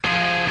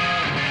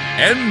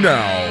And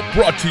now,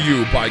 brought to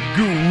you by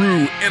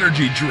Guru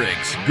Energy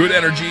Drinks. Good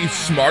energy,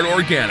 smart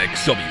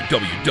organics.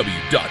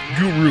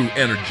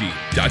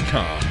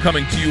 www.guruenergy.com.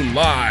 Coming to you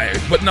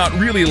live, but not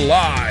really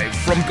live,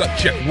 from Gut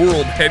Check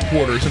World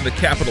Headquarters in the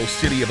capital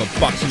city of a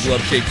boxing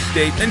glove-shaped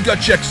state, and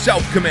Gut Check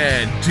South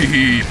Command,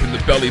 deep in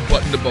the belly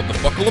button above the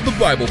buckle of the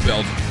Bible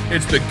Belt.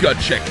 It's the Gut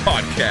Check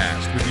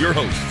Podcast with your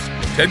hosts,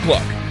 Ted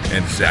Kluck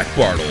and Zach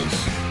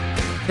Bartles.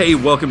 Hey,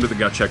 welcome to the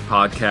Gut Check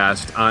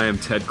Podcast. I am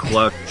Ted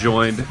Kluck,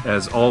 joined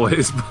as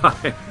always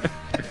by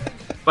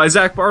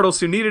Zach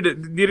Bartles, who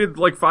needed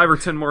like 5 or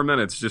 10 more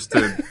minutes just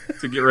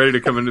to get ready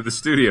to come into the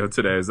studio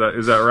today. Is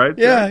that right?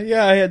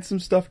 Yeah, I had some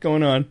stuff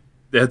going on.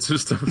 Yeah, some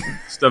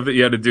stuff that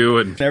you had to do,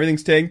 and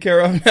everything's taken care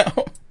of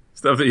now.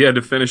 Stuff that you had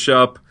to finish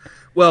up.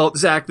 Well,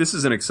 Zach, this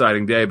is an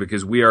exciting day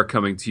because we are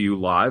coming to you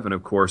live, and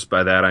of course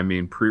by that I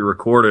mean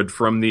pre-recorded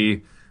from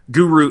the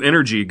Guru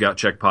Energy Gut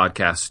Check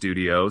Podcast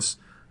studios.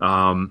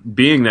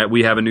 Being that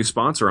we have a new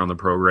sponsor on the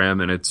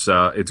program, and it's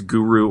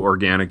Guru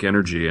Organic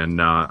Energy,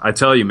 and I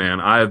tell you, man,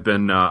 I've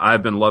been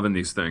loving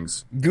these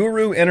things.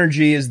 Guru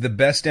Energy is the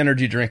best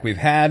energy drink we've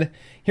had.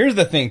 Here's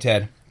the thing,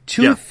 Ted.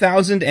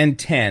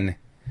 2010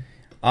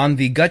 on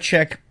the Gut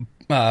Check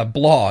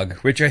blog,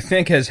 which I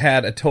think has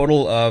had a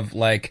total of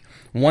like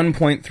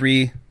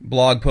 1.3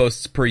 blog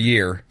posts per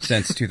year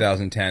since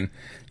 2010.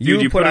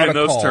 Dude, you put it in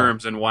those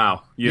terms, and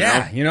wow.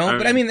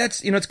 But I mean,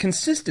 that's, it's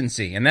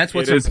consistency, and that's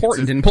what's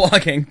important in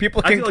blogging.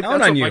 People can count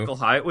on you. I feel like that's what Michael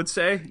Hyatt would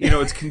say.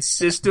 It's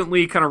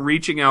consistently kind of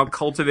reaching out,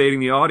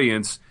 cultivating the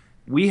audience.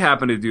 We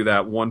happen to do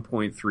that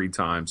 1.3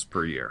 times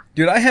per year.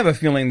 Dude, I have a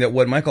feeling that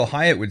what Michael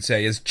Hyatt would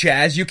say is,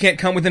 Chaz, you can't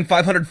come within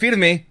 500 feet of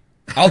me.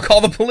 I'll call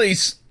the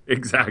police.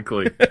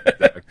 Exactly.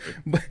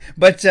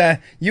 But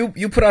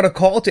you put out a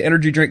call to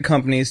energy drink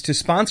companies to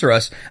sponsor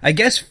us. I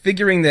guess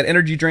figuring that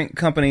energy drink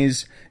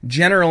companies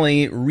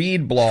generally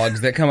read blogs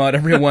that come out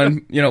every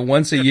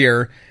once a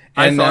year.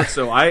 And, I thought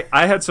so. I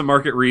had some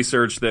market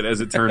research that,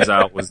 as it turns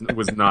out, was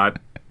not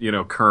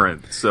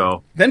current.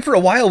 So then for a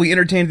while we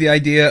entertained the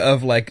idea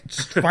of like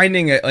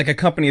finding a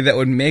company that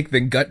would make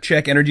the Gut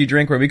Check energy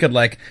drink where we could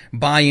like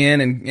buy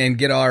in and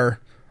get our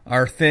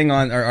thing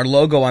on our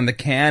logo on the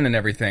can and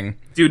everything.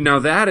 Dude, now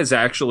that is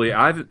actually,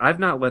 I've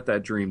not let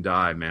that dream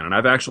die, man. And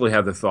I've actually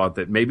had the thought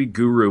that maybe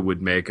Guru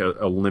would make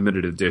a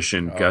limited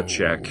edition Gut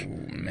Check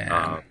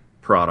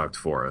product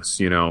for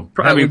us.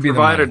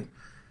 Provided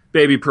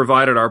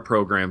our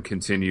program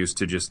continues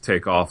to just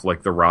take off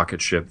like the rocket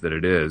ship that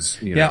it is.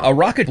 A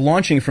rocket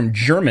launching from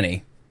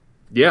Germany.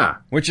 Yeah.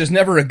 Which is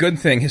never a good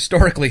thing,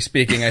 historically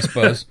speaking, I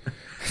suppose.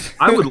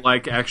 I would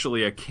like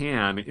actually a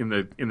can in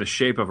the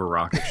shape of a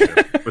rocket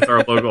ship with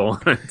our logo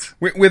on it.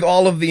 With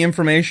all of the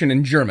information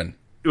in German.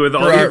 For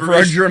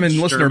our German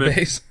listener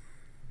base.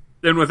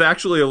 And with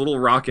actually a little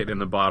rocket in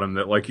the bottom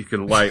that like you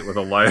can light with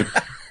a light.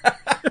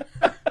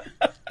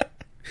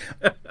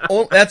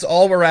 That's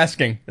all we're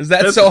asking. Is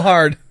that so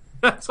hard?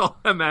 That's all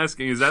I'm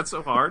asking. Is that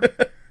so hard?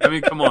 I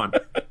mean, come on.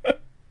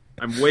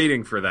 I'm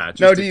waiting for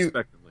that.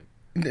 Expectantly.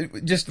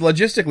 Just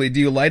logistically, do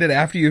you light it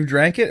after you've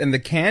drank it and the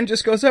can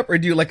just goes up, or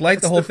do you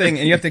light the whole thing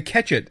and you have to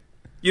catch it?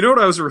 You know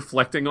what I was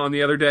reflecting on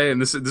the other day, and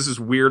this is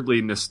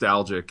weirdly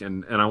nostalgic,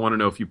 and I want to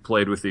know if you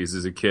played with these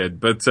as a kid.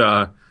 But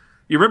you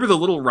remember the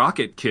little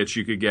rocket kits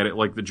you could get at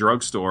like the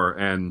drugstore,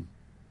 and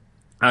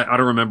I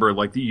don't remember,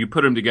 like you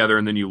put them together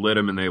and then you lit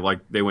them, and they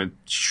went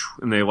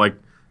and they like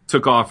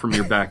took off from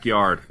your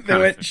backyard. They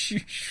went.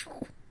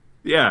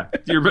 Yeah.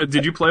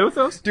 Did you play with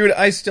those? Dude,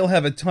 I still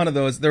have a ton of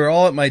those. They're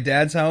all at my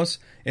dad's house.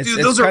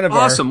 Those are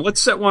awesome.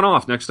 Let's set one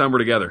off next time we're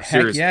together.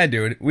 Heck yeah,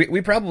 dude. We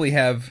probably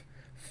have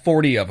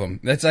 40 of them.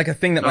 That's like a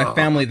thing that my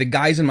family, the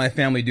guys in my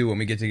family do when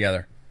we get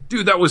together.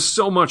 Dude, that was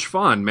so much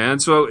fun, man.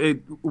 So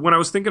when I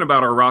was thinking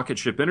about our rocket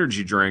ship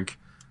energy drink,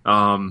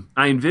 I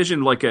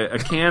envisioned like a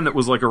can that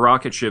was like a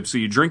rocket ship. So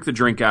you drink the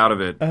drink out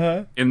of it,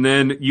 and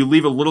then you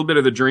leave a little bit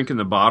of the drink in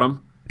the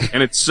bottom,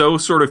 and it's so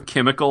sort of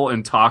chemical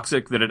and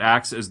toxic that it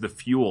acts as the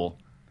fuel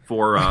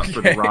for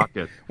the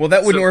rocket. Well,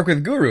 that wouldn't work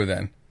with Guru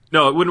then.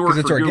 No, it wouldn't work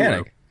for Guru. Because it's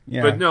organic.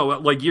 Yeah. But no,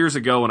 like years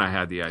ago when I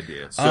had the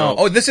idea.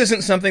 So, this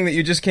isn't something that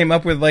you just came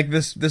up with like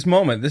this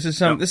moment. This is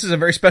This is a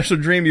very special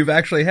dream you've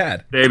actually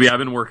had. Baby, I've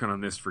been working on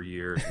this for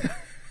years.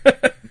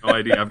 No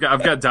idea. I've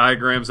got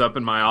diagrams up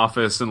in my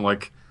office and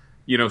like,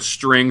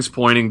 strings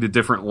pointing to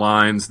different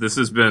lines. This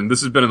has been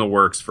in the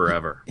works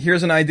forever.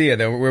 Here's an idea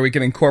though where we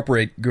can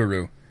incorporate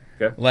Guru.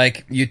 Okay.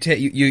 Like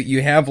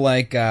you have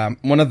like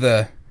one of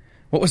the,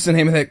 what was the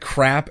name of that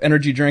crap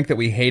energy drink that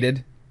we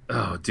hated?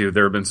 Oh, dude,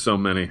 there have been so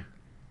many.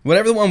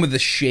 Whatever the one with the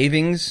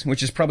shavings,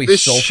 which is probably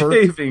sulfur.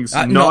 Shavings,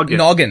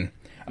 Noggin.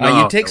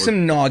 You take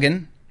some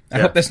Noggin. I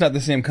hope that's not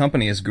the same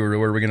company as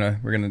Guru, or we're gonna.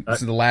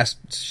 This is the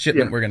last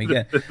shipment we're gonna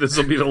get. This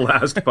will be the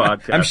last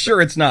podcast. I'm sure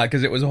it's not,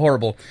 because it was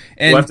horrible.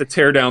 And we'll have to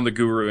tear down the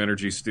Guru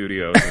Energy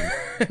Studios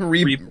and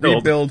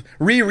rebuild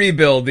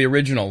the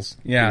originals.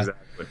 Yeah.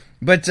 Exactly.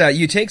 But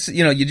you take,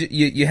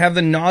 you have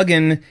the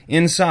noggin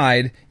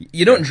inside.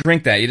 You don't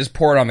drink that. You just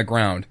pour it on the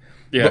ground.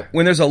 Yeah. But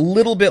when there's a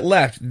little bit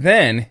left,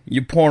 then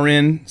you pour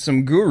in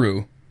some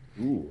Guru.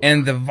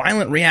 And the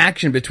violent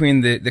reaction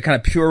between the kind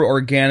of pure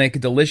organic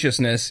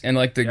deliciousness and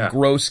like the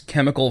gross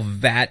chemical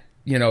vat,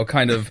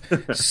 kind of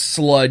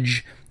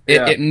sludge,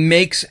 it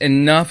makes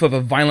enough of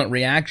a violent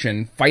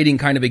reaction, fighting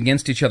kind of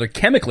against each other,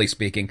 chemically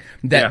speaking,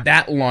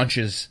 that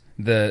launches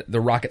the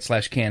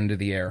rocket/can into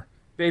the air.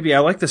 Baby, I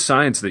like the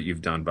science that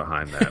you've done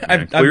behind that.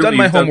 I've done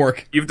my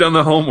homework. You've done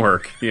the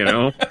homework,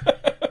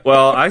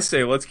 Well, I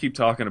say let's keep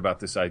talking about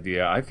this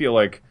idea. I feel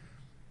like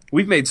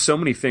we've made so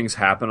many things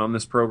happen on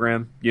this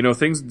program.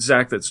 Things,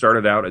 Zach, that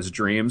started out as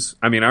dreams.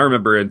 I mean, I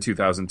remember in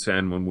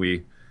 2010 when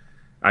we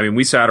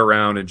sat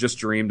around and just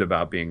dreamed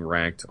about being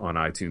ranked on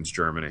iTunes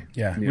Germany.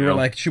 Yeah. We were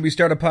like, should we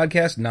start a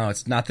podcast? No,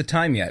 it's not the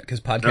time yet because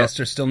podcasts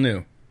are still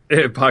new.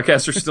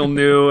 Podcasts are still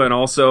new. And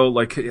also,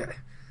 like,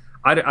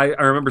 I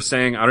remember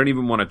saying, I don't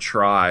even want to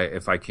try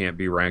if I can't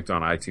be ranked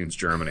on iTunes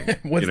Germany.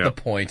 What's the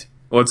point?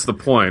 What's the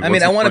point?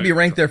 I want to be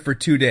ranked there for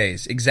 2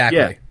 days.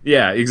 Exactly.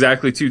 Yeah,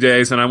 exactly 2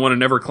 days. And I want to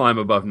never climb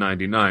above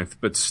 99th,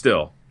 but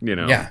still,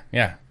 Yeah.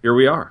 Here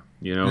we are.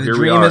 The here we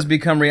dream are. has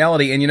become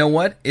reality. And you know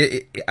what?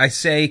 I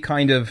say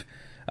kind of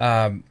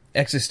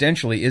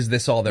existentially, is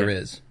this all there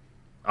is?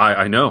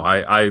 I know.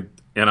 I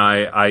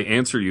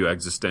answer you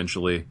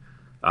existentially.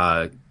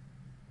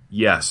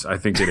 Yes, I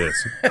think it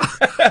is.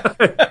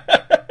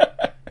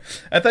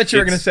 I thought you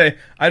were going to say,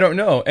 I don't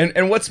know.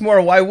 And what's more,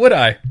 why would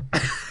I?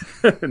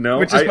 No,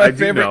 which is my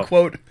favorite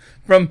quote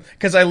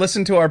because I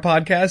listen to our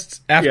podcasts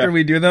after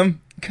we do them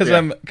because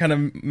I'm kind of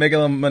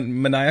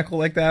megalomaniacal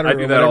like that. I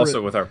do that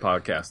also with our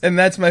podcast. And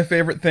that's my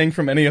favorite thing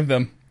from any of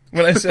them.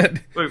 When I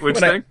said, which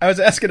thing? I was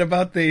asking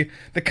about the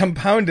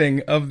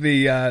compounding of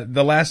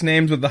the last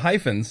names with the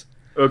hyphens.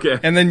 Okay.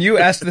 And then you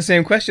asked the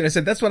same question. I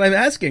said, that's what I'm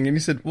asking. And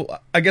you said, well,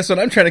 I guess what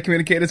I'm trying to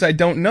communicate is I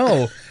don't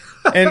know.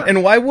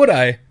 And why would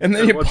I? And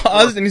then you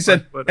paused and you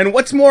said, and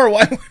what's more,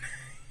 why would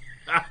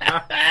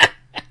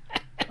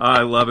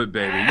I love it,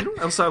 baby. You know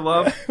what else I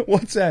love?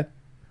 What's that?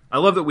 I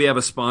love that we have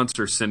a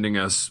sponsor sending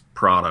us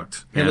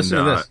product. Hey, listen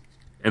to this.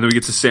 And then we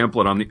get to sample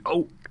it on the...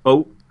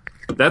 Oh.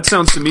 That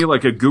sounds to me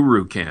like a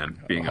Guru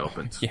can being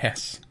opened.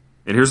 Yes.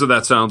 And here's what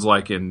that sounds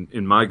like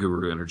in my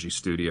Guru Energy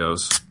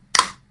Studios.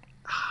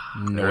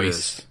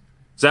 Nice.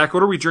 Zach,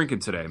 what are we drinking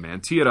today, man?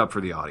 Tee it up for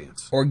the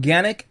audience.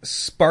 Organic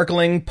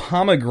sparkling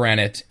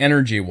pomegranate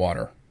energy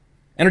water.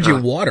 Energy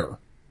water.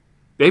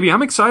 Baby,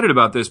 I'm excited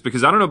about this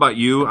because I don't know about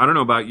you. I don't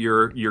know about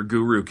your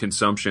Guru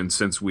consumption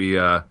since we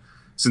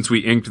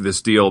inked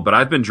this deal, but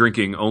I've been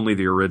drinking only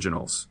the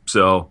originals.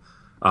 So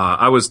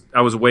I was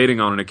waiting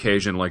on an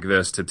occasion like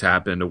this to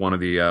tap into one of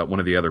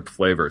the other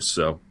flavors.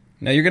 So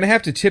now you're going to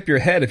have to tip your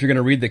head if you're going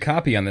to read the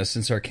copy on this,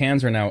 since our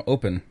cans are now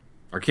open.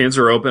 Our cans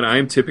are open. I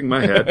am tipping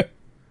my head.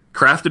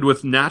 Crafted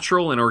with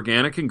natural and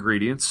organic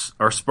ingredients,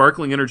 our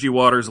sparkling energy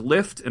waters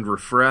lift and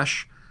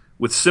refresh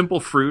with simple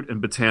fruit and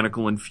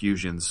botanical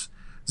infusions.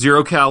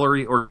 0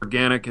 calorie,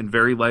 organic, and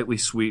very lightly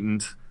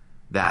sweetened.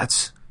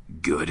 That's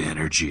good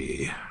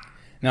energy.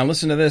 Now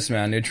listen to this,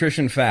 man.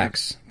 Nutrition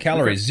facts.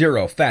 Calories,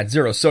 0. Fat,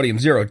 0. Sodium,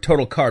 0.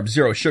 Total carbs,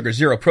 0. Sugar,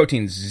 0.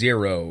 Protein,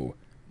 0.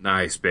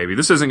 Nice, baby.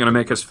 This isn't going to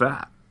make us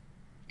fat.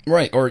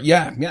 Right. Or,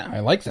 yeah,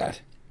 I like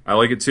that. I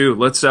like it, too.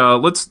 Let's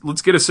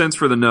get a sense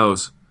for the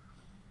nose.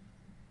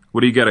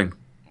 What are you getting?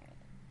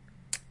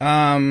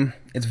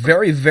 It's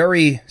very,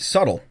 very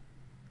subtle.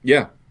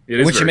 Yeah. It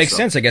is, which makes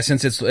sense, I guess,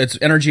 since it's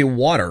energy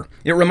water.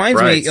 It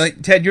reminds me,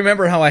 like, Ted. You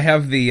remember how I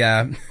have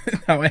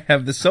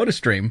the Soda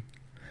Stream?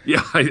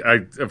 Yeah,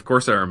 I of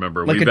course I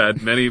remember. We've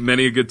had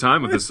many a good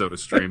time with the Soda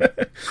Stream,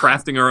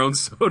 crafting our own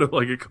soda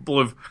like a couple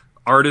of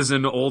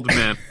artisan old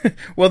men.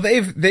 Well,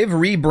 they've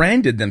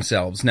rebranded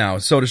themselves now.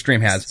 Soda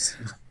Stream has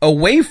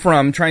away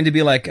from trying to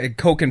be like a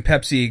Coke and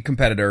Pepsi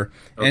competitor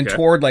and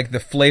toward like the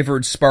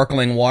flavored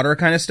sparkling water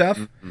kind of stuff.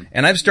 Mm-hmm.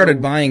 And I've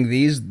started buying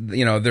these.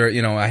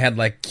 I had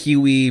like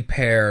kiwi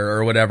pear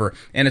or whatever,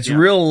 and it's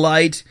real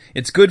light.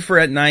 It's good for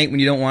at night when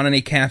you don't want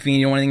any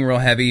caffeine, you don't want anything real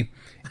heavy.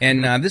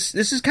 And this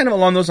is kind of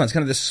along those lines,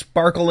 kind of the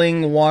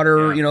sparkling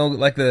water,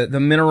 like the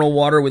mineral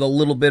water with a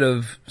little bit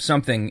of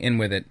something in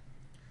with it.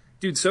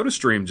 Dude,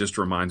 SodaStream just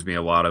reminds me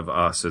a lot of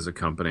us as a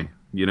company,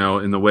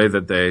 in the way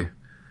that they,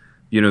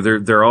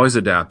 they're always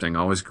adapting,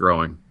 always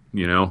growing,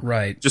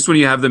 Right. Just when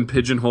you have them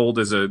pigeonholed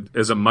as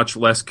a much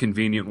less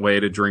convenient way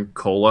to drink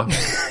cola,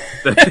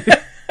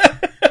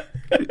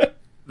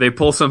 they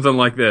pull something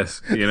like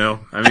this, I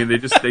mean, they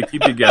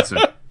keep you guessing.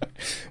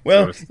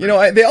 Well,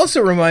 they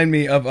also remind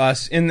me of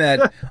us in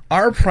that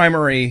our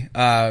primary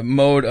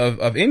mode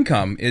of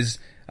income is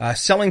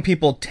selling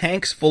people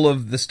tanks full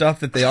of the stuff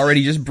that they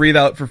already just breathe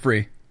out for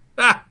free.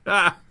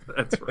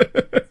 That's right.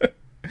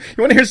 You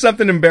want to hear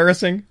something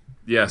embarrassing?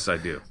 Yes, I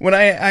do. When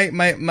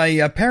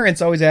my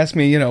parents always ask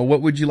me,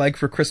 what would you like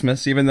for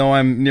Christmas, even though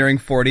I'm nearing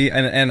 40,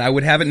 and I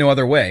would have it no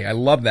other way. I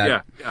love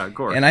that. Yeah, of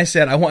course. And I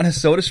said, I want a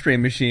Soda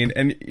Stream machine.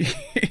 And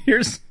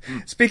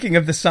speaking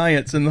of the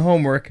science and the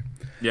homework,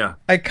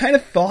 I kind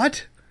of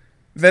thought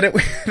that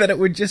it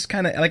would just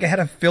kind of, like, I had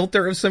a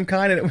filter of some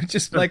kind, and it would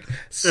just, like,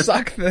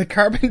 suck the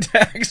carbon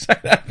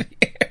dioxide out of the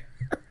air.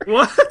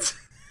 What?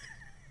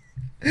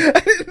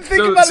 I didn't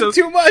think about it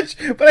too much,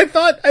 but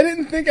I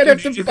didn't think I'd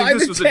have to buy the tanks. Did you think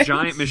this was a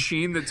giant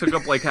machine that took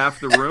up like half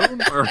the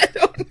room? Or? I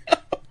don't know.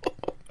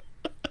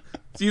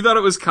 So you thought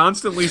it was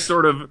constantly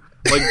sort of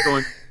like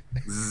going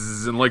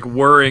zzz and like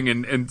whirring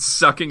and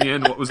sucking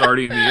in what was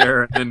already in the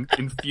air and then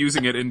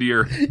infusing it into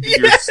your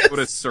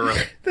soda syrup.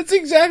 That's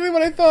exactly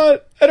what I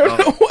thought. I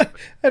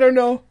don't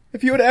know.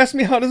 If you had asked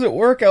me how does it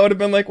work, I would have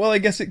been like, well, I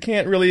guess it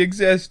can't really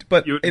exist.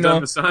 But you would have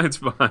done the science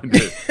behind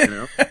it, you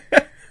know?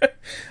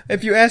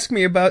 If you ask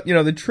me about,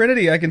 the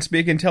Trinity, I can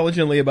speak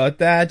intelligently about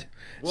that.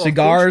 Well,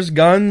 cigars,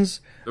 guns,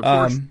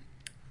 coats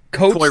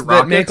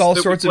that make all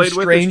sorts of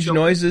strange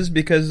noises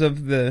because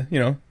of the,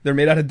 they're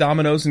made out of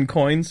dominoes and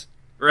coins.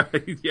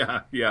 Right,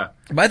 yeah.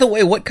 By the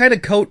way, what kind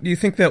of coat do you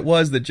think that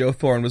was that Joe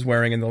Thorne was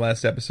wearing in the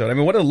last episode? I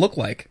mean, what did it look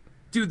like?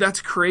 Dude, that's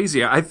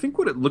crazy. I think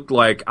what it looked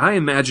like, I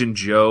imagine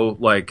Joe,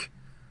 like,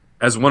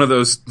 as one of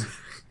those...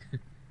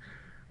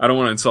 I don't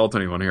want to insult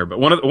anyone here, but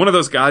one of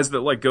those guys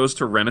that like goes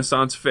to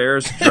Renaissance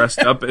fairs dressed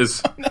up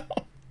as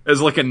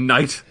as like a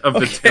knight of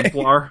the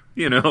Templar,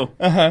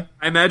 Uh-huh.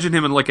 I imagine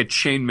him in like a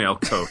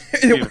chainmail coat,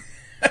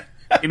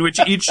 in which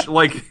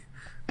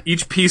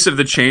each piece of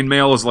the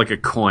chainmail is like a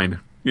coin,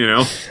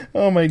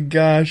 Oh my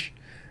gosh!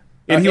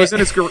 And he was in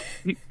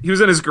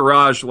his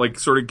garage, like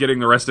sort of getting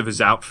the rest of his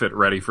outfit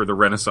ready for the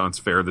Renaissance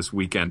fair this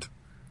weekend.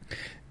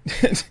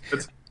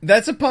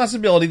 That's a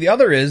possibility. The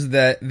other is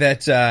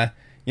that.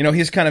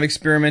 He's kind of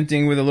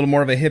experimenting with a little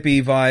more of a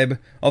hippie vibe,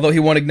 although he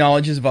won't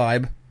acknowledge his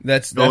vibe.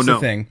 That's the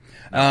thing.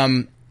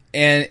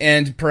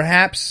 And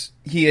perhaps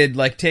he had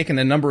like taken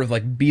a number of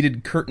like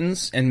beaded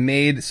curtains and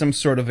made some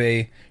sort of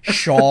a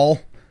shawl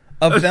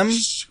of them.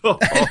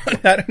 I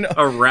don't know.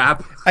 A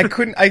wrap.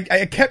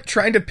 I kept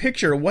trying to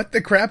picture what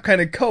the crap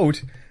kind of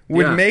coat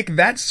would make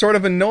that sort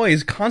of a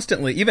noise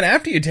constantly, even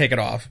after you take it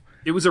off.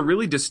 It was a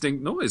really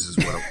distinct noise, is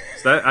what it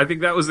was. I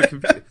think that was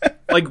the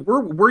like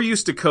we're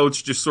used to coats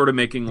just sort of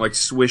making like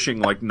swishing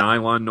like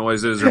nylon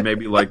noises or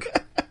maybe like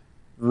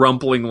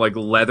rumpling like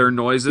leather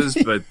noises,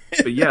 but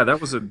yeah,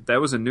 that was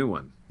a new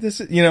one.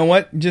 This,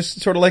 what? Just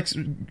sort of like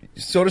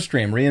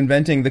SodaStream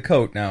reinventing the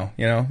coat now.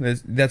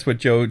 That's what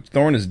Joe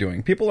Thorne is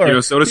doing. People are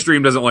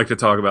SodaStream doesn't like to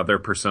talk about their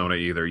persona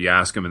either. You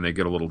ask them and they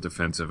get a little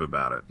defensive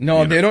about it.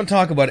 No, they don't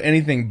talk about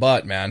anything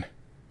but, man.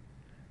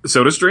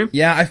 SodaStream?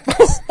 Yeah, I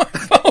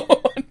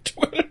follow on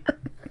Twitter.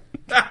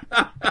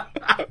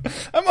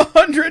 I'm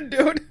 100,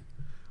 dude.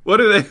 What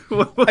do they...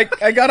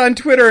 I got on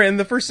Twitter, and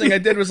the first thing I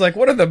did was like,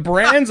 what are the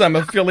brands I'm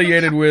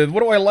affiliated with?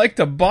 What do I like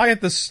to buy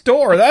at the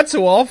store? That's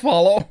who I'll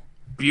follow.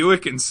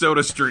 Buick and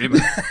SodaStream.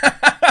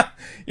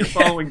 You're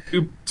following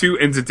two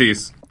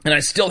entities. And I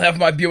still have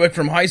my Buick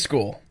from high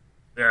school.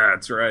 Yeah,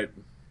 that's right.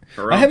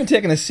 I haven't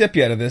taken a sip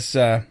yet of this.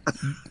 I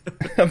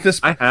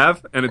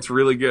have, and it's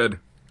really good.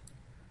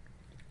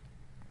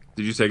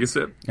 Did you take a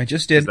sip? I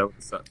just did.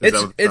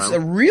 It's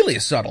really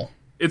subtle.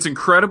 It's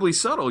incredibly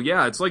subtle.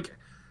 Yeah, it's like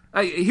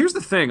here's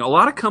the thing: a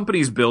lot of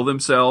companies bill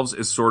themselves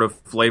as sort of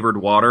flavored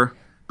water,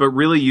 but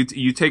really,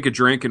 you take a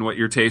drink and what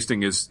you're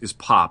tasting is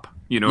pop.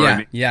 You know what I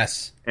mean?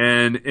 Yes.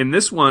 And in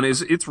this one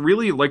it's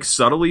really like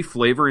subtly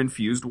flavor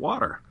infused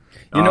water.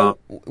 You know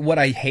what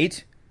I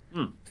hate?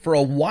 For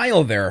a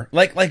while there,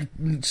 like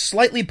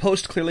slightly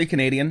post Clearly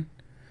Canadian.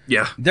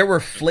 Yeah. There were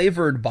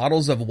flavored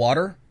bottles of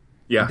water.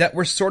 Yeah. That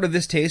were sort of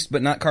this taste,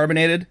 but not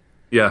carbonated.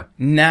 Yeah.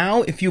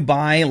 Now, if you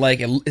buy, like,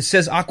 it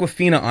says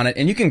Aquafina on it,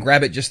 and you can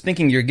grab it just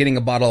thinking you're getting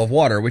a bottle of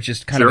water, which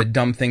is kind of a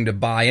dumb thing to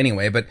buy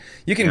anyway, but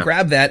you can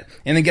grab that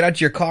and then get out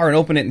to your car and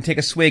open it and take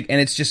a swig, and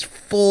it's just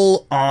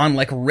full on,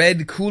 like,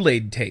 red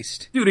Kool-Aid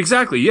taste. Dude,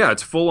 exactly. Yeah,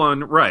 it's full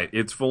on, right.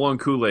 It's full on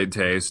Kool-Aid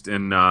taste,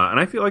 and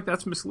I feel like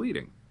that's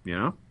misleading,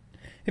 Have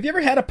you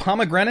ever had a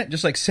pomegranate,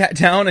 just, like, sat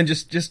down and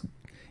just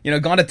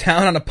gone to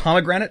town on a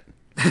pomegranate?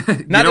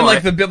 Not in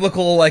like the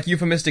biblical, like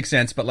euphemistic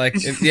sense, but like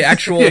the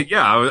actual.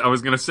 Yeah, I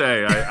was gonna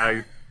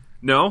say,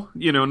 no,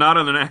 not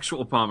on an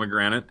actual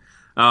pomegranate.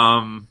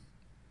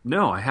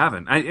 No, I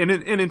haven't. And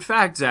in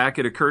fact, Zach,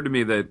 it occurred to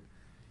me that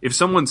if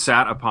someone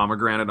sat a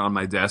pomegranate on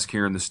my desk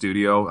here in the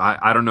studio,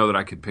 I don't know that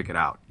I could pick it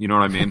out. You know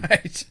what I mean?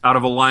 Right. Out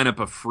of a lineup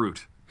of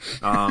fruit.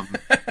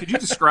 Could you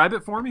describe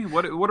it for me?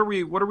 What are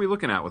we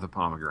looking at with a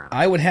pomegranate?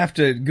 I would have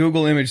to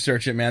Google image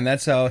search it, man.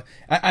 That's how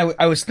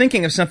I was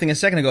thinking of something a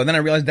second ago, and then I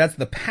realized that's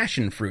the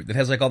passion fruit that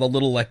has like all the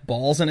little like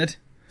balls in it.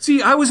 See,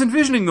 I was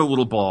envisioning the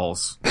little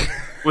balls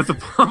with the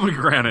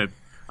pomegranate.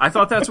 I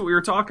thought that's what we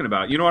were talking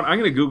about. You know what? I'm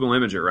going to Google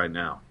image it right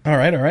now. All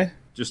right.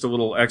 Just a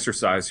little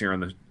exercise here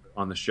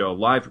on the show,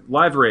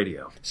 live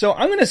radio. So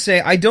I'm going to say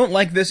I don't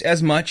like this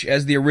as much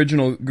as the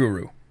original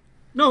Guru.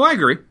 No, I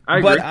agree.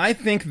 But I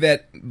think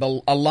that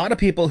a lot of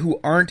people who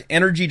aren't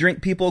energy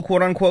drink people,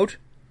 quote unquote,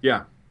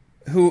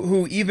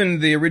 who even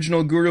the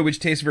original Guru, which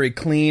tastes very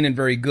clean and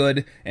very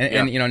good,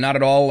 and not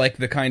at all like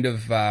the kind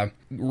of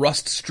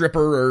rust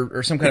stripper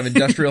or some kind of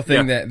industrial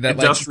thing that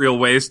industrial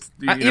waste.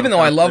 Even though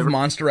I love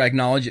Monster, I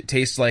acknowledge it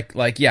tastes like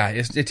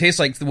it tastes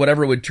like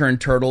whatever would turn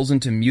turtles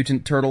into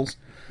mutant turtles.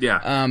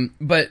 Yeah.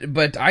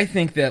 But I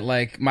think that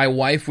like my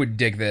wife would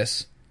dig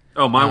this.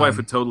 Oh, my wife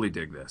would totally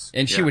dig this.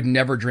 And she would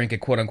never drink a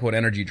quote-unquote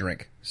energy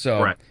drink.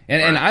 So, Right.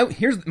 and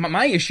here's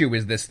my issue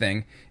with this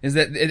thing is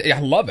that I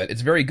love it.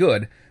 It's very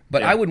good,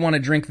 but I would want to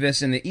drink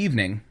this in the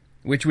evening,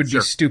 which would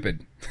be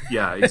stupid.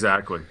 Yeah,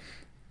 exactly.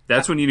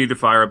 That's when you need to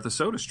fire up the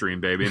Soda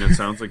Stream, baby, and it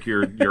sounds like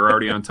you're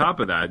already on top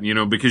of that.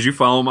 Because you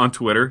follow them on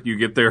Twitter, you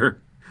get their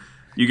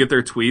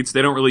tweets.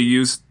 They don't really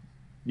use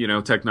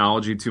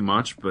technology too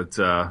much, but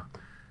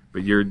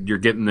you're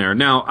getting there.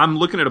 Now, I'm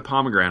looking at a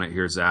pomegranate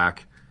here,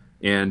 Zach,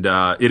 and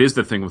it is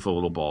the thing with the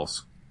little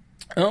balls.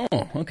 Oh,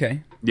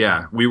 okay.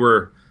 Yeah,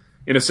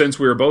 in a sense,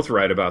 we were both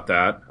right about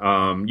that.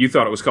 You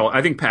thought it was called.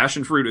 I think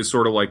passion fruit is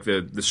sort of like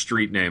the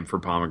street name for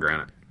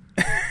pomegranate.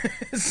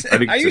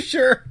 Are you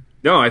sure?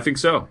 No, I think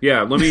so.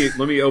 Yeah, let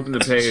me open the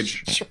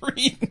page.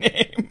 Street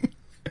name.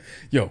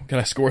 Yo, can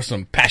I score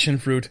some passion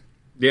fruit?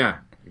 Yeah,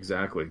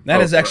 exactly.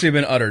 That has actually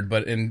been uttered,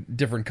 but in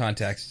different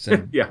contexts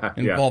and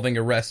involving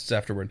arrests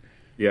afterward.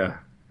 Yeah.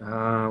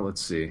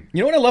 Let's see. You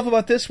know what I love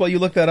about this while you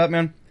look that up,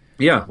 man?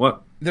 Yeah,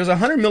 what? There's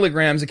 100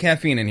 milligrams of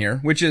caffeine in here,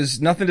 which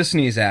is nothing to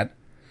sneeze at.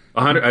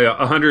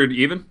 100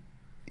 even?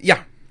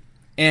 Yeah.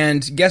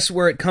 And guess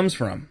where it comes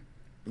from?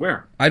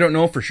 Where? I don't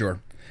know for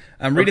sure.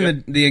 I'm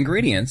reading the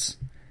ingredients.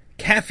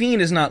 Caffeine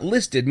is not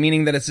listed,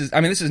 meaning that this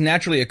is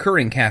naturally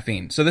occurring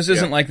caffeine. So this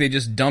isn't like they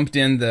just dumped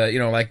in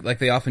like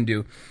they often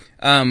do.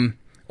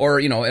 Or,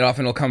 it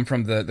often will come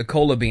from the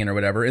cola bean or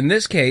whatever. In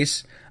this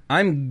case,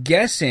 I'm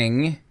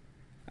guessing,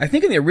 I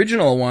think in the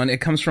original one,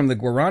 it comes from the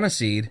guarana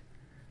seed.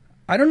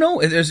 I don't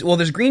know.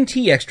 There's green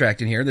tea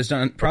extract in here. There's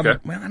probably,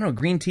 I don't know,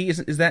 green tea,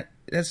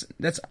 that's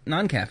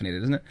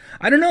non-caffeinated, isn't it?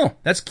 I don't know.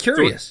 That's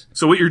curious.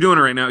 So what you're doing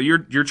right now,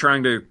 you're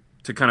trying to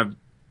kind of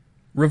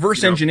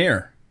reverse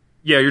engineer.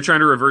 Yeah, you're trying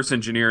to reverse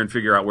engineer and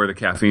figure out where the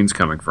caffeine's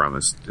coming from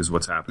is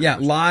what's happening. Yeah,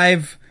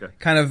 live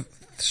kind of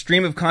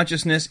stream of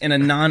consciousness in a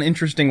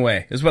non-interesting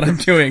way is what I'm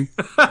doing.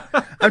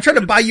 I'm trying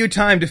to buy you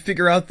time to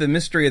figure out the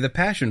mystery of the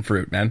passion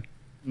fruit, man.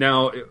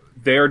 Now,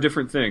 they are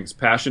different things.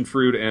 Passion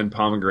fruit and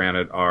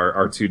pomegranate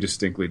are two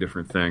distinctly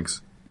different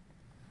things.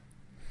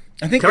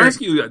 Can I ask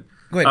you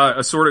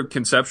a sort of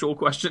conceptual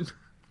question?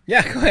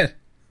 Yeah, go ahead.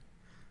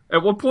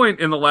 At what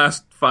point in the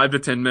last 5 to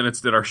 10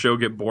 minutes did our show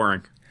get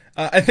boring?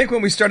 I think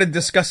when we started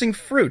discussing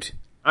fruit.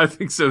 I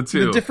think so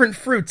too. The different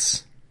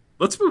fruits.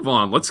 Let's move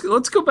on. Let's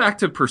go back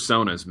to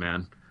personas,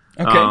 man.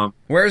 Okay.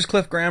 Where is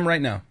Cliff Graham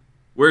right now?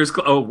 Where is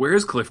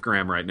Cliff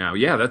Graham right now?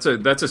 Yeah, that's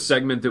a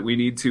segment that we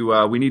need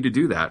to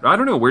do that. I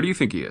don't know. Where do you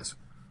think he is?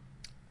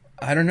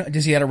 I don't know.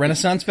 Does he at a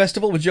Renaissance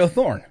festival with Joe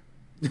Thorne?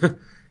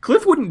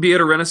 Cliff wouldn't be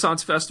at a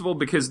Renaissance festival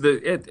because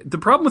the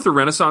problem with the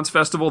Renaissance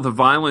festival, the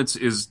violence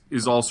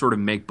is all sort of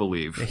make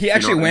believe. He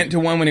actually went to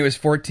one when he was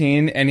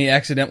 14 and he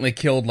accidentally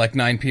killed like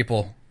 9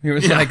 people. He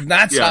was like,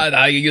 "That's not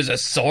how you use a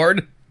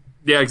sword."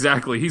 Yeah,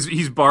 exactly.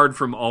 He's barred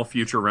from all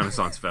future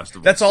Renaissance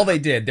festivals. That's all they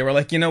did. They were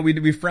like,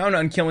 we frown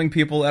on killing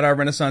people at our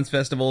Renaissance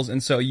festivals,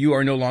 and so you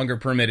are no longer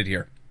permitted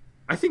here.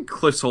 I think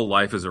Cliff's whole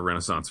life is a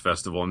Renaissance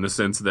festival in the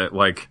sense that,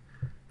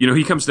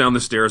 he comes down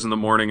the stairs in the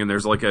morning and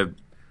there's like a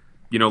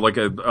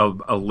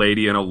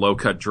lady in a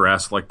low-cut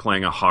dress,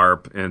 playing a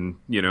harp, and,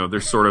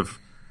 there's sort of,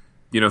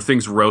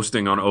 things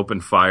roasting on open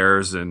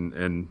fires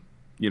and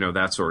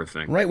that sort of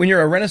thing. Right. When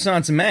you're a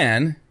Renaissance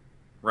man...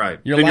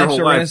 Right. Your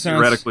whole life,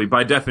 theoretically,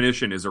 by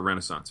definition, is a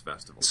Renaissance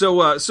festival.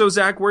 So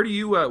Zach, where do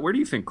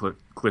you think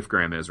Cliff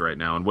Graham is right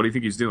now, and what do you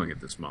think he's doing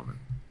at this moment?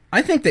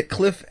 I think that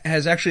Cliff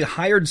has actually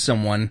hired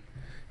someone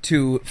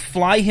to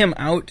fly him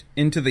out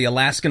into the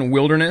Alaskan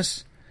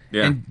wilderness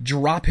and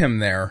drop him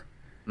there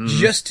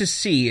just to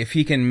see if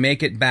he can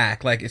make it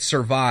back,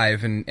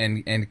 survive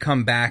and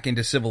come back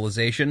into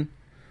civilization.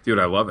 Dude,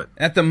 I love it.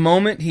 At the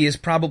moment, he is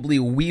probably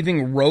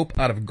weaving rope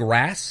out of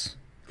grass.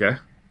 Okay.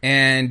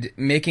 And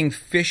making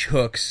fish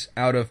hooks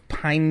out of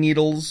pine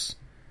needles.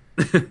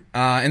 And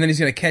then he's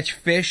going to catch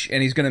fish,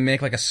 and he's going to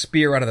make a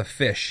spear out of the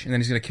fish, and then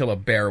he's going to kill a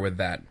bear with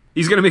that.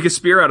 He's going to make a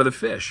spear out of the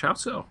fish. How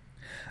so?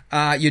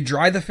 You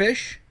dry the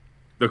fish.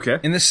 Okay.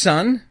 In the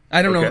sun.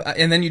 I don't know.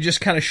 And then you just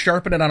kind of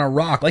sharpen it on a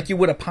rock, like you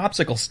would a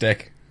popsicle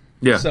stick.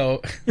 Yeah.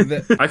 So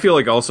I feel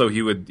like also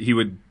he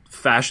would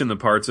fashion the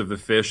parts of the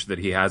fish that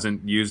he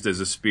hasn't used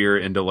as a spear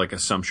into a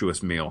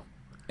sumptuous meal.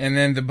 And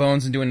then the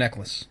bones into a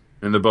necklace.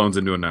 And the bones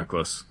into a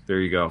necklace.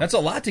 There you go. That's a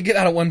lot to get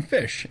out of one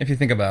fish, if you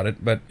think about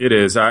it. But it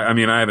is.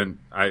 Obviously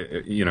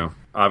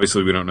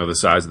we don't know the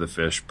size of the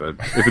fish, but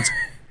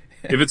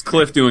if it's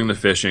Cliff doing the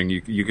fishing,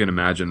 you can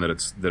imagine that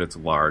it's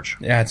large.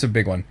 Yeah, it's a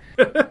big one.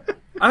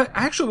 I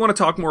actually want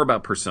to talk more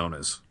about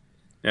personas,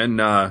 and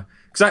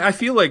because I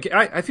feel like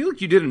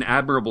you did an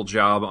admirable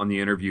job on the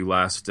interview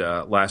last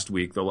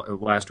week, the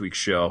last week's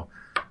show,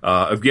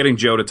 of getting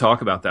Joe to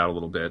talk about that a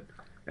little bit.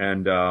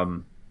 And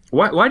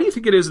why do you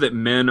think it is that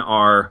men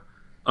are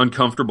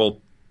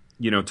uncomfortable,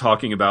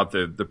 talking about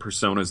the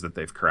personas that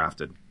they've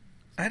crafted?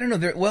 I don't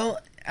know. Well,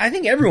 I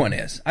think everyone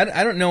is.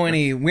 I don't know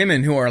any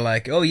women who are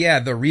like, oh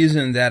yeah, the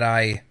reason that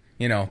I,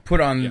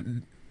 put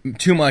on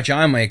too much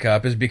eye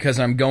makeup is because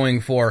I'm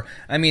going for,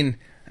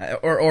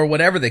 or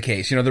whatever the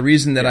case. The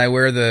reason that I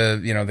wear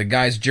the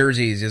guys'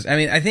 jerseys is,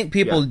 I think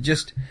people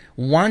just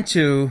want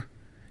to,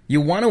 you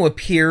want to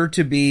appear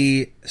to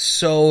be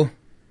so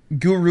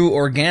guru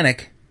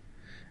organic,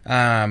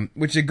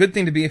 which is a good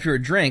thing to be if you're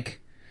a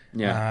drink.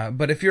 Yeah.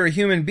 But if you're a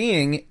human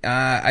being,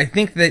 I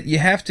think that you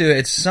have to,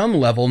 at some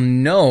level,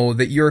 know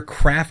that you're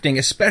crafting,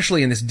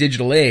 especially in this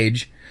digital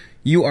age,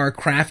 you are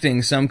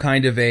crafting some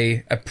kind of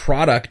a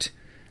product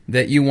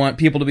that you want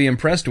people to be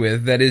impressed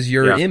with, that is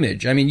your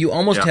image. I mean, you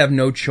almost have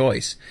no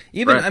choice.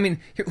 Even, I mean,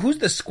 who's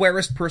the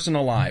squarest person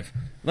alive?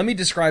 Let me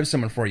describe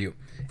someone for you.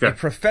 Okay. A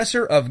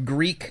professor of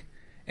Greek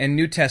and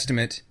New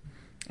Testament,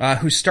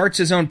 who starts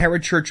his own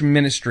parachurch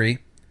ministry,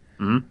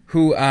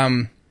 who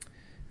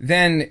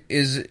then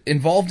is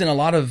involved in a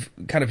lot of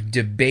kind of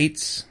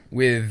debates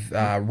with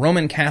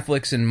Roman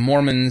Catholics and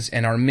Mormons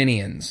and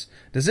Arminians.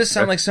 Does this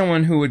sound like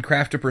someone who would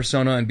craft a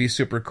persona and be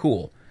super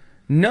cool?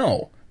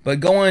 No. But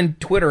go on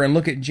Twitter and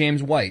look at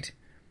James White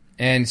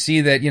and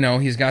see that,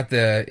 he's got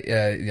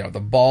the the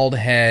bald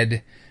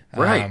head.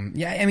 Right. I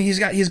mean, he's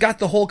got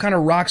the whole kind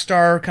of rock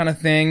star kind of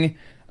thing.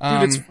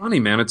 Dude, it's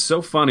funny, man. It's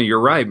so funny. You're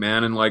right,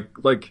 man. And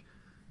like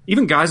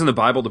even guys in the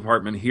Bible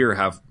department here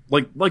have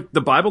like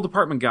the Bible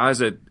department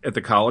guys at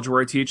the college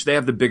where I teach, they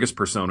have the biggest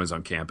personas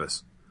on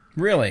campus.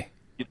 Really?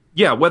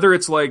 Yeah, whether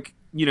it's like,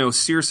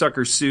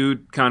 seersucker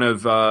suit, kind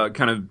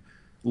of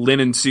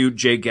linen suit,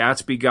 Jay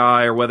Gatsby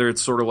guy, or whether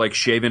it's sort of like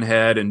shaven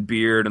head and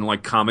beard and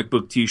like comic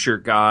book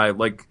t-shirt guy,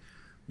 like,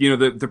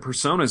 the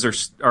personas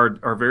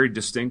are very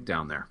distinct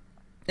down there.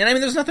 And I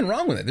mean, there's nothing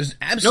wrong with it. There's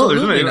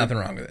absolutely nothing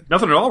wrong with it.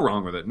 Nothing at all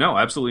wrong with it. No,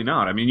 absolutely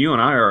not. I mean, you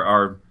and I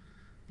are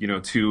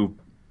two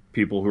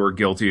people who are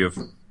guilty of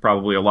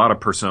probably a lot of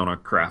persona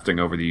crafting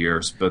over the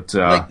years. But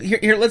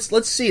here,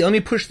 let's see. Let me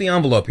push the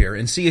envelope here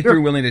and see if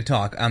you're willing to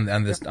talk on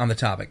the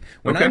topic.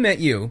 When I met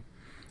you,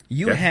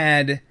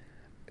 had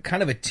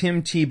kind of a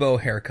Tim Tebow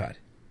haircut,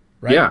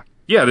 right?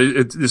 Yeah.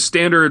 The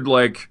standard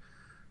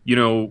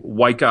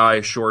white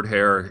guy, short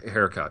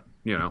haircut.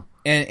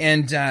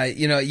 And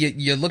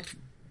you looked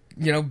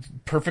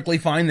perfectly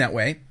fine that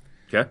way.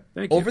 Okay,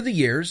 thank you. Over the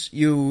years,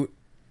 you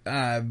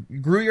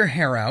grew your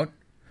hair out.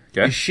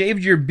 Okay. You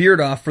shaved your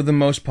beard off for the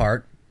most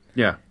part.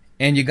 Yeah.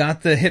 And you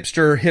got the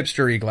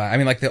hipstery glass. I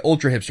mean, like the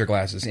ultra hipster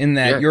glasses. In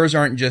that yours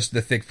aren't just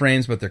the thick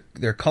frames, but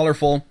they're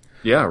colorful.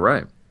 Yeah,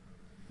 right.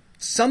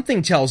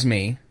 Something tells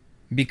me,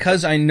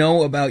 because I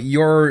know about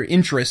your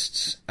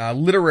interests,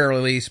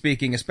 literarily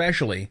speaking,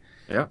 especially,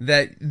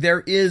 that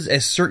there is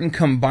a certain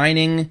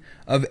combining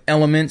of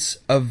elements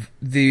of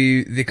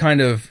the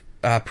kind of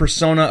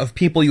persona of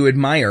people you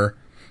admire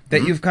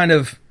that you've kind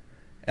of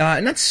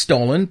not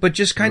stolen, but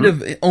just kind of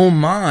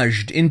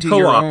homaged into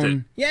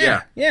Co-opted. your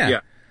own.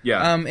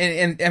 Yeah.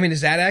 And I mean,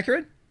 is that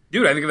accurate?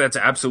 Dude, I think that's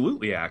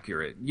absolutely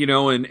accurate.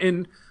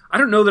 And I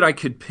don't know that I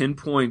could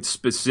pinpoint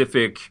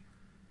specific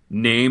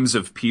names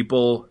of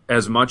people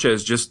as much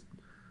as just,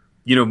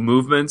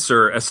 movements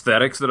or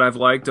aesthetics that I've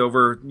liked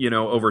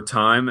over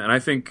time. And I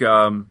think,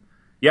 I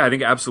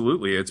think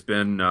absolutely it's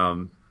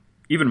been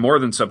even more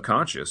than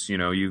subconscious.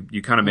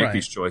 You kind of make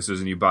these choices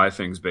and you buy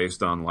things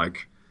based on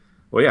like,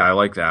 well, yeah, I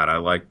like that. I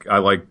like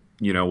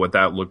what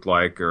that looked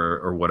like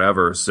or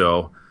whatever.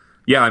 So,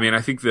 yeah, I mean,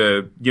 I think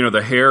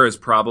the hair is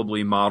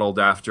probably modeled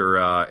after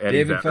Eddie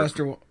David Vedder.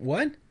 Foster,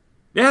 what?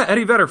 Yeah,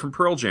 Eddie Vedder from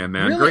Pearl Jam,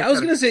 man. Really? Great. I was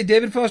going to say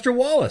David Foster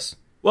Wallace.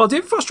 Well,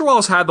 David Foster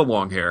Wallace had the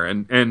long hair,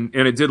 and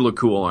it did look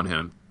cool on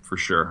him for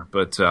sure.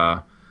 But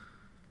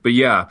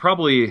yeah,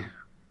 probably,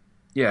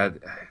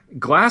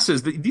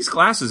 glasses. These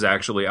glasses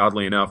actually,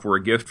 oddly enough, were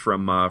a gift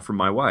from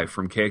my wife,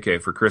 from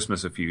KK, for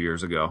Christmas a few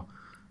years ago.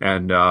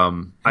 And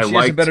she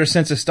has a better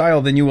sense of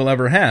style than you will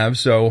ever have.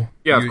 So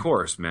yeah, of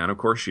course, man, of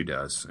course she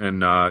does.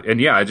 And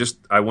yeah,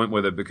 I went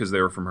with it because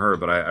they were from her,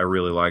 but I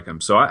really like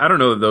them. So I don't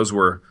know that those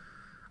were.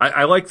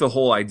 I like the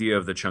whole idea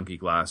of the chunky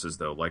glasses,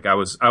 though. Like I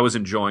was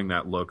enjoying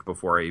that look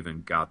before I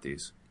even got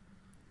these.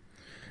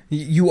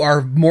 You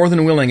are more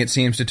than willing, it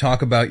seems, to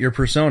talk about your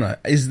persona.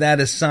 Is that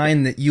a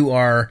sign that you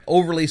are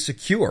overly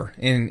secure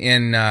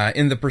in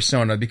the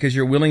persona because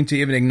you're willing to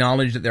even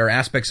acknowledge that there are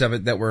aspects of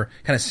it that were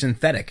kind of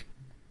synthetic?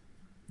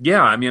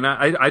 Yeah, I mean,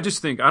 I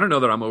just think, I don't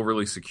know that I'm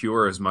overly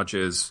secure as much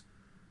as,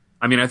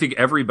 I mean, I think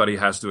everybody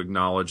has to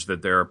acknowledge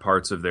that there are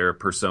parts of their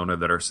persona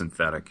that are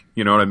synthetic.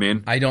 You know what I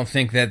mean? I don't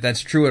think that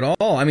that's true at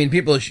all. I mean,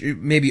 people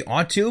maybe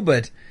ought to,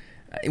 but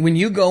when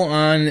you go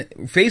on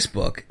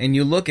Facebook and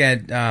you look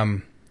at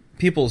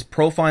people's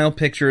profile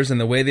pictures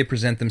and the way they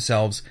present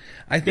themselves,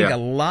 I think a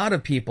lot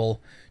of people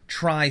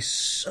try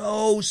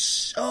so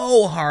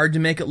hard to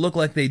make it look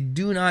like they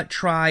do not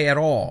try at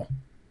all.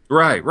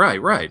 Right.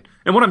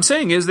 And what I'm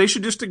saying is they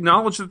should just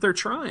acknowledge that they're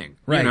trying.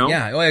 Right, Well,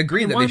 I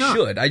agree that they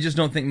should. I just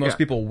don't think most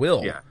people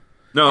will. Yeah.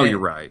 No, you're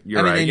right.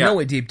 I mean, they know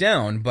it deep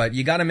down, but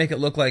you got to make it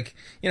look like,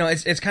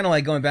 it's kind of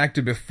like going back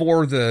to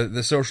before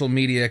the social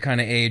media kind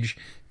of age.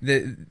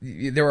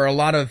 There were a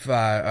lot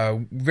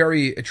of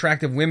very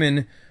attractive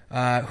women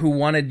who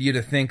wanted you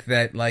to think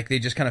that like they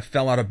just kind of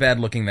fell out of bed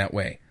looking that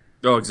way.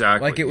 Oh,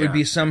 exactly. Like it would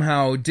be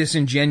somehow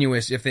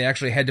disingenuous if they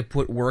actually had to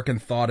put work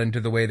and thought into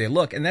the way they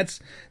look, and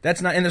that's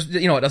not. And there's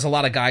there's a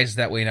lot of guys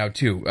that way now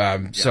too.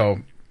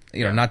 So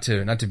not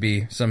to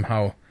be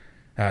somehow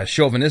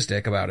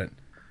chauvinistic about it.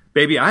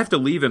 Baby, I have to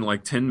leave in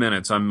like 10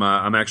 minutes. I'm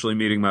actually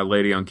meeting my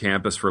lady on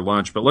campus for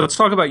lunch. But let's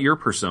talk about your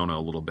persona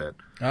a little bit.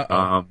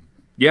 Yeah.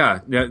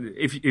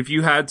 If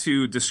you had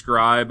to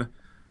describe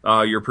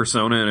your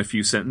persona in a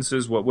few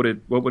sentences, what would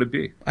it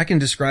be? I can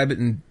describe it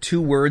in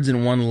 2 words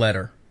and 1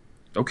 letter.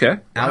 Okay.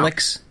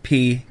 Alex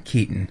P.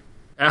 Keaton.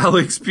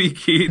 Alex P.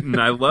 Keaton.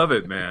 I love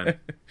it, man.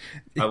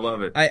 I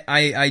love it.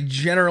 I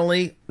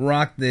generally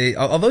rock the...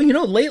 Although,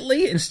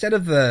 lately, instead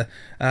of the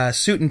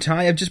suit and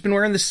tie, I've just been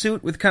wearing the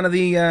suit with kind of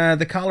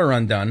the collar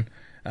undone.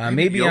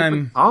 Maybe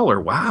I'm... collar.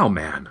 Wow,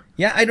 man.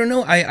 Yeah, I don't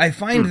know. I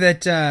find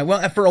that...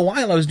 well, for a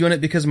while I was doing it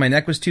because my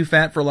neck was too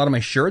fat for a lot of my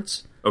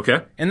shirts.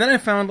 Okay. And then I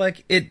found,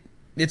 like,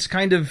 it's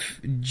kind of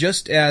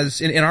just as...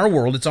 In our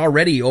world, it's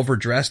already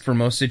overdressed for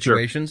most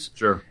situations.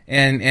 Sure.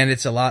 And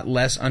it's a lot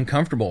less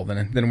uncomfortable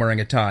than wearing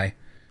a tie.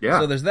 Yeah.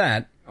 So there's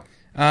that.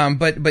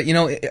 But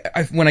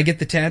when I get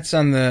the tats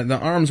on the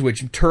arms,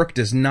 which Turk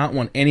does not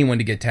want anyone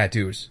to get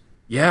tattoos.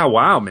 Yeah,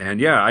 wow, man.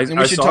 Yeah, And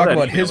we should talk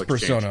about his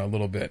persona a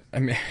little bit. I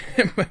mean,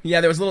 yeah,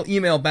 there was a little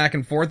email back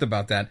and forth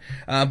about that.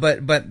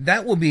 But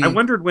that will be... I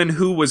wondered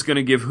who was going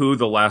to give who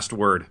the last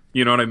word.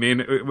 You know what I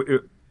mean?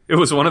 It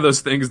was one of those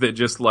things that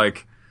just,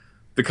 like,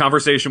 the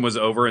conversation was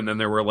over and then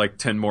there were, like,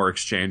 10 more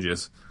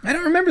exchanges. I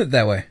don't remember it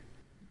that way.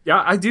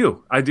 Yeah, I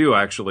do,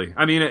 actually.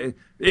 I mean...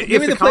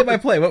 Give me the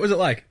play-by-play. What was it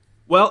like?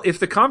 Well, if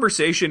the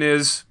conversation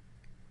is,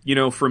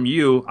 from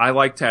you, I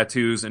like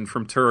tattoos, and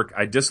from Turk,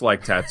 I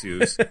dislike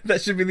tattoos.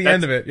 That should be the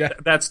end of it. Yeah,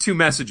 that's 2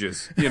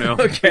 messages.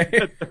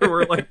 Okay. there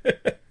were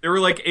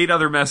like 8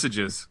 other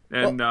messages,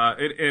 and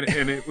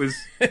it was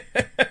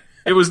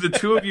the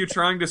 2 of you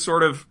trying to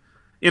sort of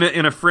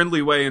in a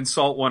friendly way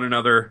insult one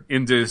another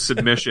into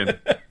submission,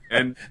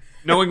 and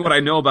knowing what I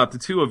know about the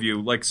 2 of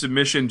you, like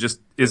submission just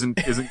isn't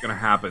going to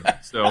happen.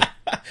 So.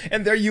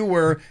 And there you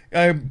were,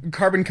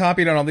 carbon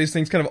copied on all these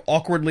things, kind of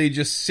awkwardly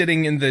just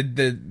sitting in the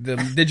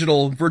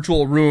digital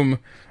virtual room.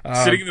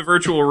 Sitting in the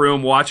virtual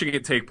room, watching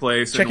it take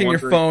place. Checking your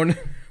phone.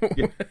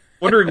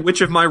 Wondering which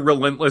of my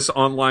relentless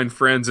online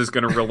friends is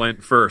going to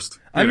relent first.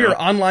 I'm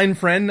your online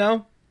friend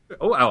now?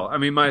 Oh, well, I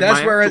mean,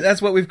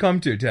 that's what we've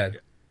come to,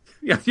 Ted.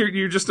 Yeah,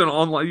 you're just an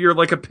online, you're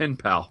like a pen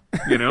pal,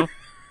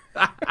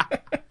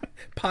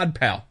 Pod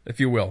pal, if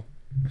you will.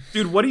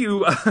 Dude, what do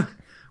you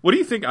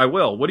think I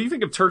will? What do you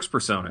think of Turk's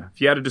persona, if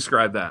you had to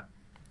describe that?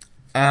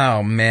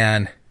 Oh,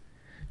 man.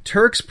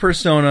 Turk's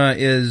persona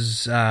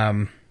is,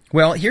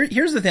 well,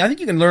 here's the thing. I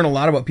think you can learn a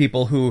lot about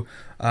people who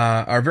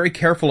are very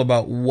careful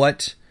about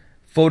what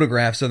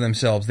photographs of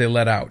themselves they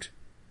let out.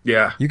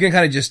 Yeah. You can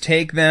kind of just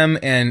take them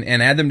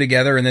and add them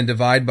together and then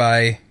divide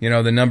by,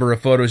 the number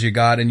of photos you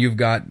got, and you've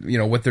got,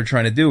 what they're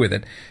trying to do with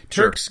it.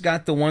 Sure. Turk's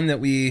got the one that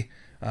we...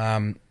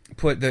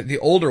 put the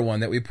older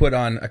one that we put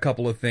on a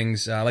couple of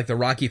things, like the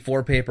Rocky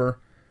IV paper.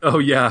 Oh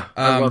yeah,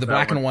 the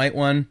black and white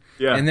one.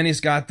 Yeah, and then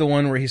he's got the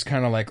one where he's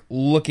kind of like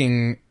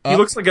looking up. He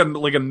looks like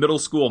a middle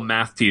school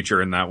math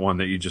teacher in that one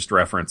that you just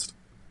referenced.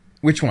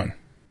 Which one?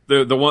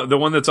 The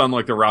one that's on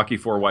like the Rocky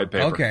IV white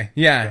paper. Okay,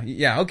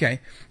 yeah, okay.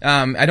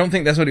 I don't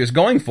think that's what he was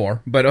going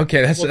for, but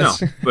okay, that's. No,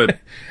 but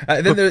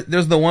then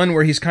there's the one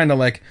where he's kind of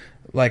like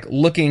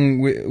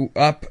looking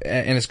up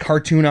and it's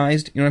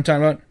cartoonized. You know what I'm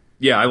talking about?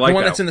 Yeah, I like the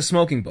one that. that's in the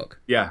smoking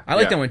book. Yeah, I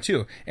like that one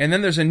too. And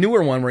then there's a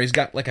newer one where he's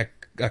got like a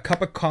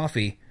cup of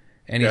coffee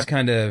and he's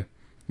kind of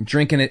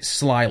drinking it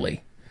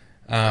slyly.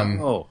 I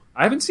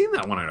haven't seen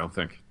that one. I don't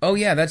think. Oh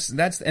yeah, that's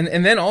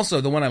and then also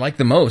the one I like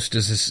the most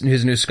is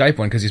his new Skype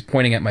one because he's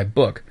pointing at my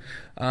book.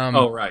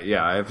 Oh right,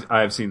 yeah,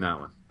 I have seen that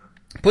one.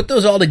 Put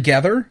those all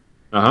together,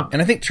 and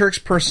I think Turk's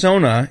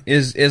persona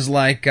is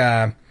like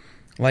punk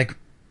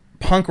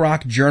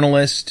rock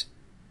journalist.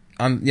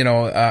 Underneath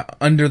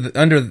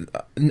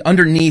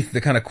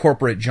the kind of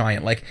corporate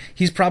giant, like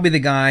he's probably the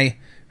guy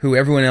who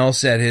everyone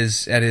else at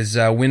his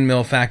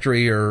windmill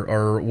factory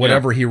or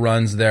whatever he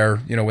runs there,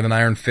 with an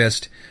iron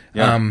fist.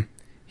 Yeah.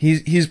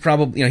 He's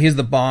probably he's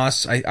the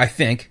boss, I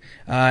think,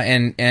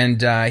 and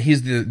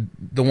he's the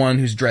one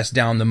who's dressed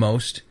down the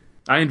most.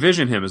 I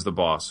envision him as the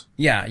boss.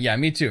 Yeah,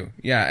 me too.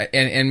 Yeah,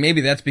 and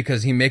maybe that's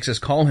because he makes us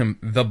call him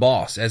the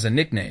boss as a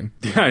nickname.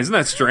 Yeah, isn't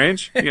that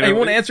strange? He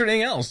won't answer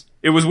anything else.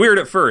 It was weird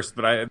at first,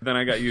 but then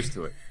I got used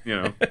to it.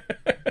 Yeah,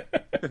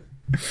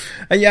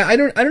 I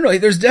don't know.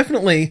 There's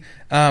definitely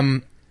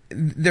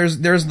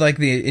there's like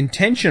the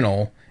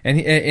intentional,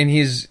 and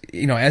he's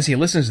as he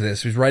listens to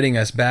this, he's writing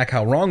us back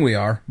how wrong we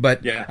are.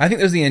 But yeah. I think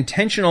there's the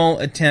intentional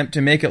attempt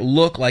to make it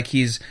look like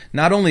he's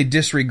not only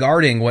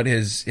disregarding what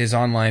his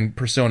online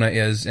persona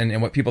is and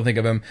what people think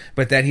of him,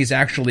 but that he's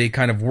actually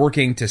kind of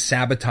working to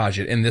sabotage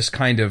it in this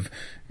kind of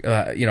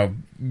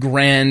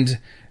grand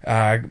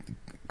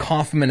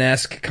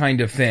Kaufman-esque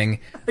kind of thing.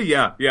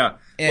 Yeah.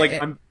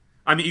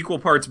 I'm equal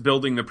parts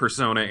building the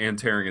persona and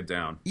tearing it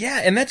down. Yeah,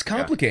 and that's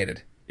complicated.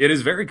 Yeah. It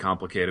is very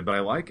complicated, but I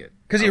like it.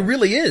 Because he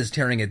really is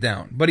tearing it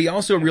down, but he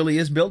also really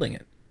is building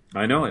it.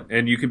 I know it,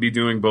 and you can be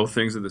doing both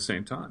things at the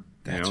same time.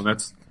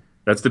 That's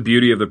the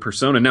beauty of the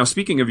persona. Now,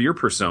 speaking of your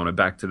persona,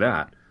 back to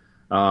that,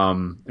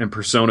 and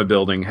persona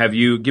building,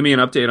 give me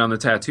an update on the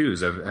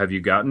tattoos. Have you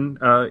gotten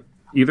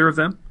Either of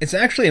them? It's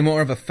actually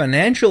more of a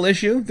financial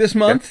issue this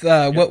month.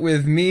 What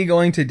with me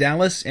going to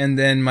Dallas and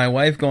then my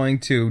wife going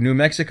to New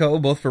Mexico,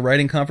 both for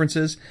writing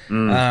conferences.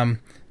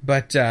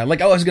 But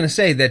like I was going to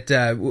say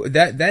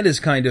that is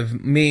kind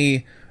of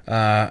me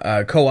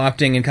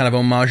co-opting and kind of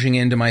homaging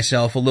into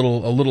myself a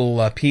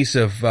little piece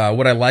of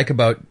what I like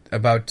about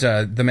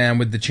the man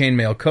with the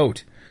chainmail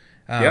coat.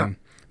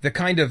 The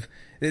kind of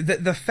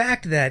the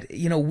fact that,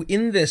 you know,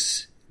 in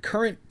this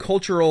current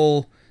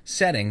cultural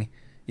setting,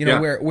 you know,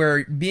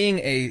 where being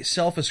a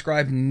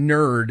self-ascribed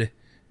nerd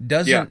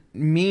doesn't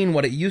mean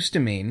what it used to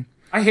mean.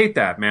 I hate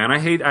that, man. I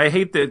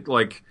hate that,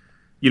 like,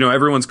 you know,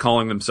 everyone's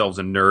calling themselves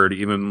a nerd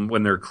even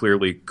when they're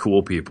clearly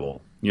cool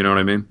people. You know what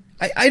I mean?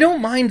 I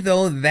don't mind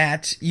though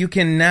that you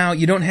can now,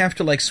 you don't have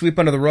to like sweep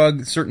under the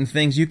rug certain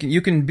things. You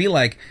can be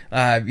like,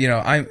 you know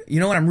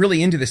what, I'm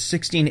really into the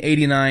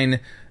 1689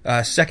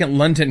 Second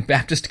London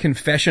Baptist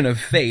Confession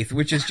of Faith,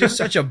 which is just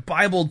such a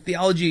Bible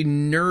theology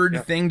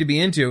nerd thing to be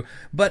into.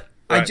 But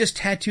I just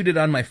tattooed it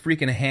on my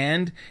freaking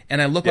hand,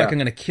 and I look like I'm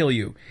going to kill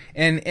you.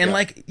 And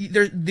like,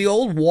 the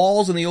old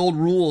walls and the old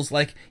rules,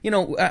 like, you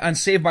know, on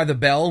Saved by the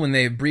Bell, when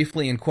they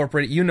briefly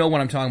incorporate it, you know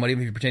what I'm talking about,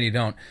 even if you pretend you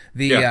don't.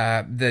 The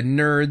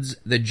nerds,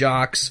 the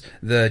jocks,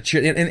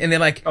 and they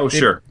like,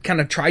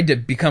 kind of tried to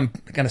become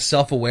kind of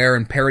self-aware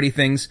and parody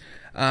things.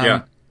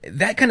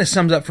 That kind of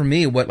sums up for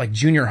me what like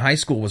junior high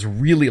school was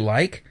really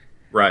like.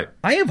 Right.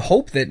 I have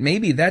hope that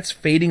maybe that's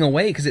fading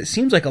away, because it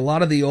seems like a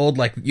lot of the old,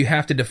 like, you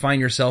have to define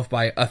yourself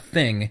by a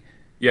thing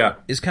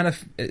is kind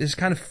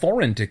of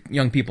foreign to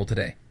young people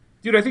today.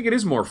 Dude, I think it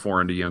is more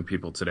foreign to young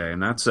people today,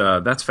 and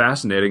that's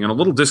fascinating and a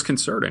little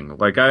disconcerting.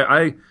 Like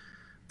I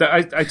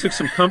took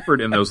some comfort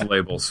in those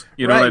labels.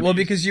 You know what I mean? Well,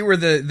 because you were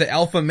the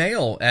alpha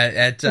male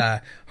at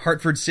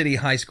Hartford City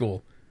High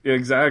School.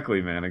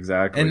 Exactly, man.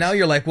 Exactly. And now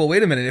you're like, well,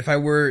 wait a minute. If I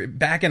were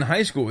back in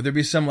high school, would there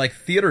be some like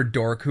theater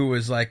dork who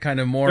was like kind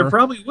of more? There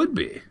probably would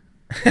be.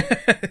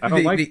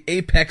 The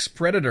apex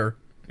predator.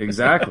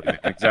 Exactly.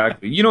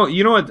 Exactly. You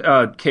know what?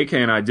 KK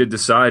and I did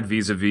decide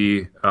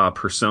vis-a-vis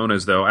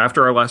personas, though.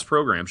 After our last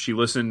program, she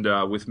listened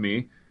with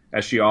me,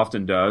 as she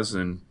often does,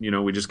 and you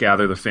know, we just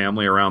gather the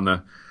family around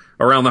the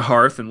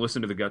hearth and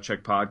listen to the Gut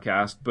Check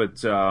podcast.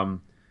 But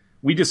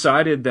we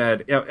decided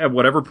that at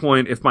whatever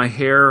point, if my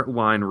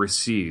hairline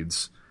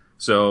recedes.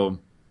 So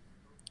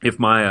if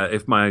my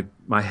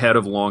head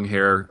of long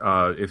hair,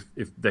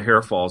 if the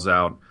hair falls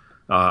out,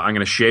 I'm going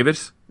to shave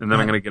it, and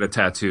then I'm going to get a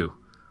tattoo.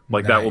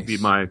 Like that'll be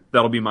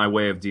my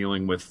way of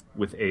dealing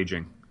with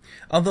aging.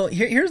 Although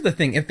here's the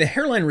thing: if the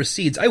hairline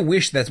recedes, I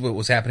wish that's what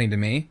was happening to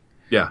me.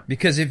 Yeah.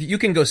 Because if you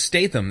can go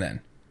Statham, then.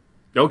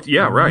 Oh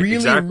yeah, right. Really,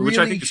 exactly. Which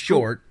really I think is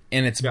short, cool.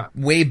 And it's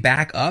way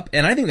back up,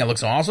 and I think that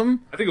looks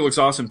awesome. I think it looks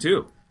awesome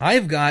too.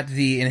 I've got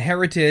the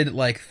inherited,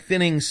 like,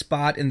 thinning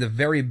spot in the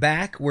very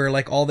back where,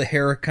 like, all the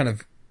hair kind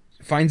of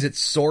finds its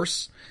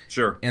source.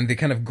 Sure. And the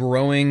kind of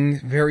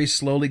growing, very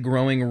slowly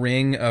growing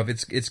ring of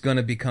it's going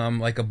to become,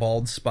 like, a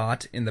bald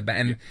spot in the back.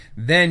 And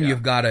then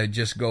you've got to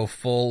just go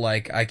full,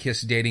 like, I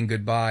kissed dating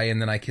goodbye,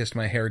 and then I kissed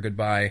my hair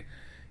goodbye.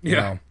 You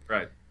know,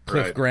 right.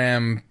 Cliff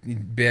Graham,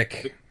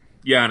 Bic.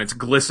 Yeah, and it's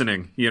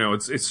glistening. You know,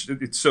 it's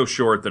so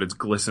short that it's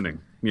glistening.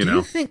 You know. Do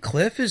you think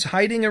Cliff is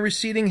hiding a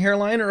receding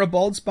hairline or a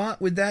bald spot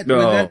with that with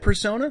that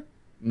persona?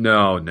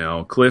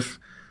 No. Cliff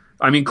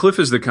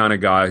is the kind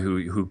of guy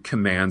who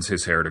commands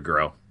his hair to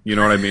grow. You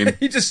know what I mean?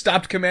 He just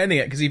stopped commanding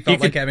it because he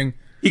felt like having.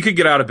 He could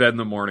get out of bed in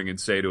the morning and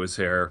say to his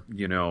hair,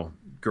 you know,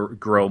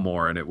 grow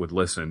more, and it would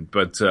listen.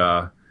 But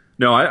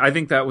no, I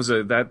think that was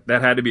that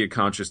had to be a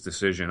conscious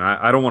decision.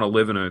 I don't want to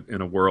live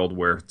in a world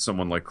where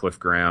someone like Cliff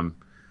Graham,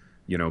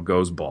 you know,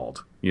 goes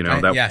bald. You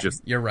know,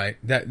 you're right.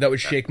 That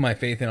would shake my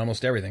faith in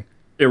almost everything.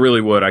 It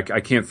really would. I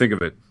can't think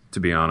of it, to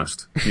be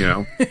honest. You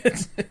know,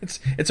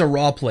 it's a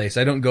raw place.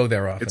 I don't go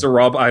there often.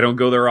 I don't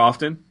go there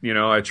often. You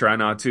know, I try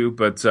not to.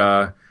 But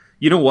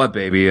you know what,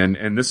 baby,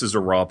 and this is a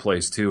raw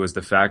place too. Is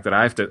the fact that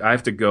I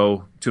have to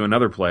go to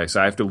another place.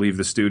 I have to leave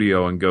the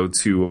studio and go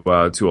to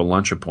a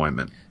lunch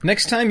appointment.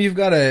 Next time you've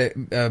got a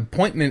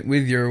appointment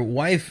with your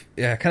wife,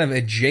 kind of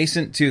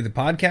adjacent to the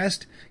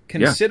podcast,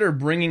 consider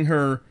bringing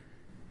her.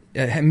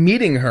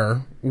 Meeting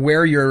her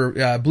where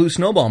your blue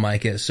snowball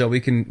mic is, so we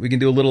can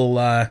do a little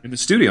in the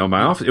studio,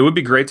 my office. It would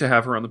be great to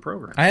have her on the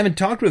program. I haven't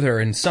talked with her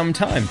in some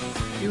time,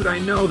 dude. I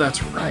know,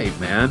 that's right,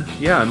 man.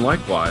 Yeah, and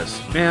likewise,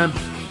 man.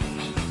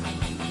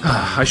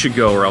 I should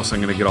go, or else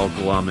I'm going to get all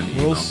glum and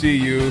emo. We'll see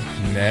you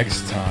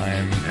next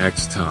time.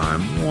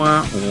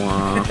 Wah,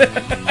 wah.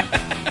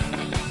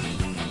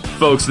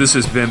 Folks, this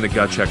has been the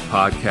Gut Check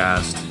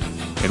podcast,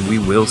 and we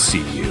will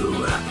see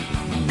you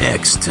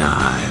next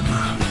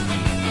time.